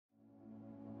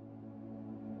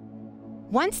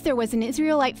Once there was an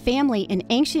Israelite family in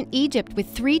ancient Egypt with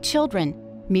 3 children,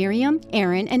 Miriam,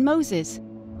 Aaron, and Moses.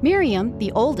 Miriam,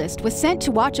 the oldest, was sent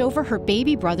to watch over her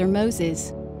baby brother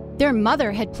Moses. Their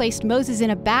mother had placed Moses in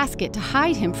a basket to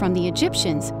hide him from the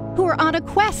Egyptians, who were on a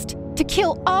quest to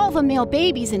kill all the male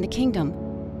babies in the kingdom.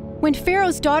 When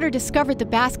Pharaoh's daughter discovered the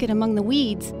basket among the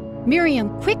weeds,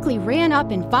 Miriam quickly ran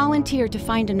up and volunteered to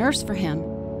find a nurse for him.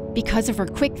 Because of her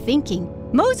quick thinking,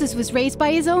 Moses was raised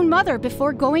by his own mother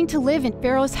before going to live in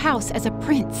Pharaoh's house as a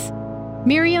prince.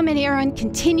 Miriam and Aaron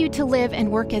continued to live and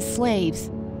work as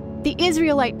slaves. The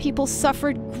Israelite people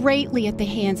suffered greatly at the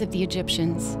hands of the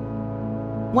Egyptians.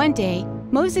 One day,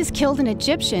 Moses killed an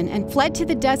Egyptian and fled to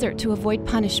the desert to avoid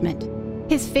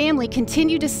punishment. His family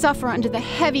continued to suffer under the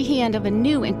heavy hand of a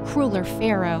new and crueler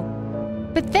Pharaoh.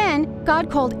 But then,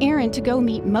 God called Aaron to go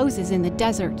meet Moses in the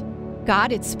desert.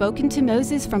 God had spoken to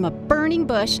Moses from a burning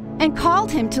bush and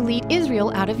called him to lead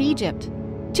Israel out of Egypt,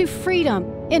 to freedom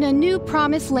in a new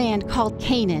promised land called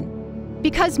Canaan.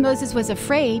 Because Moses was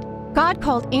afraid, God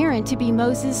called Aaron to be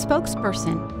Moses'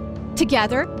 spokesperson.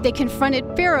 Together, they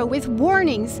confronted Pharaoh with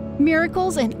warnings,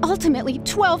 miracles, and ultimately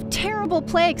 12 terrible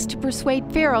plagues to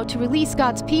persuade Pharaoh to release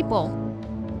God's people.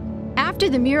 After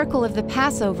the miracle of the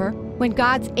Passover, when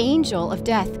God's angel of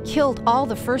death killed all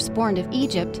the firstborn of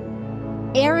Egypt,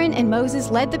 Aaron and Moses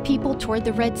led the people toward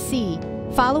the Red Sea,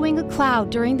 following a cloud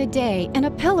during the day and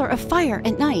a pillar of fire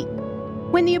at night.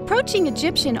 When the approaching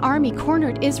Egyptian army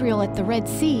cornered Israel at the Red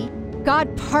Sea,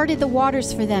 God parted the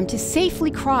waters for them to safely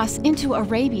cross into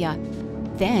Arabia.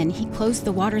 Then he closed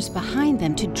the waters behind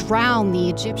them to drown the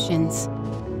Egyptians.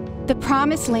 The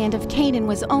promised land of Canaan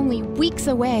was only weeks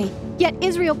away, yet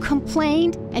Israel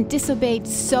complained and disobeyed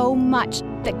so much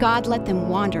that God let them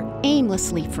wander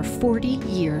aimlessly for 40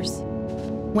 years.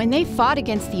 When they fought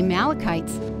against the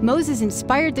Amalekites, Moses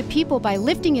inspired the people by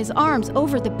lifting his arms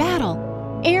over the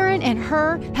battle. Aaron and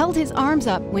Hur held his arms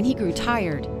up when he grew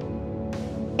tired.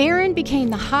 Aaron became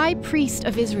the high priest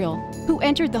of Israel, who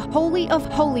entered the Holy of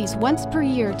Holies once per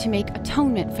year to make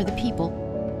atonement for the people.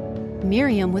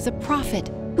 Miriam was a prophet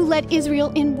who led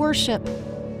Israel in worship.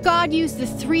 God used the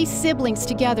 3 siblings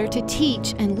together to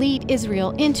teach and lead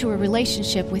Israel into a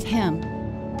relationship with him.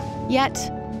 Yet,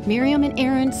 Miriam and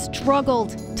Aaron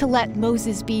struggled to let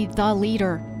Moses be the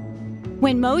leader.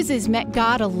 When Moses met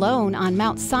God alone on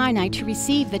Mount Sinai to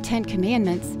receive the 10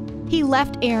 Commandments, he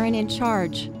left Aaron in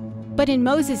charge. But in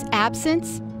Moses'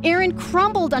 absence, Aaron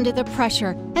crumbled under the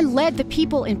pressure and led the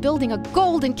people in building a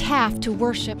golden calf to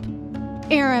worship.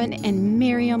 Aaron and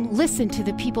Miriam listened to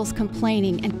the people's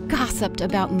complaining and gossiped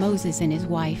about Moses and his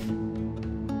wife.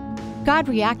 God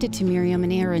reacted to Miriam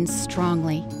and Aaron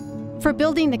strongly. For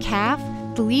building the calf,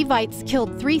 the Levites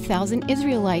killed 3,000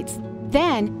 Israelites.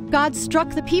 Then God struck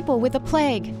the people with a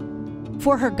plague.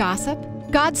 For her gossip,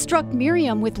 God struck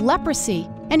Miriam with leprosy,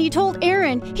 and he told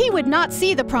Aaron he would not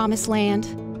see the promised land.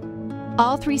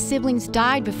 All 3 siblings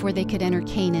died before they could enter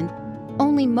Canaan.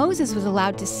 Only Moses was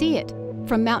allowed to see it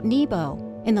from Mount Nebo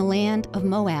in the land of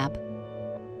Moab.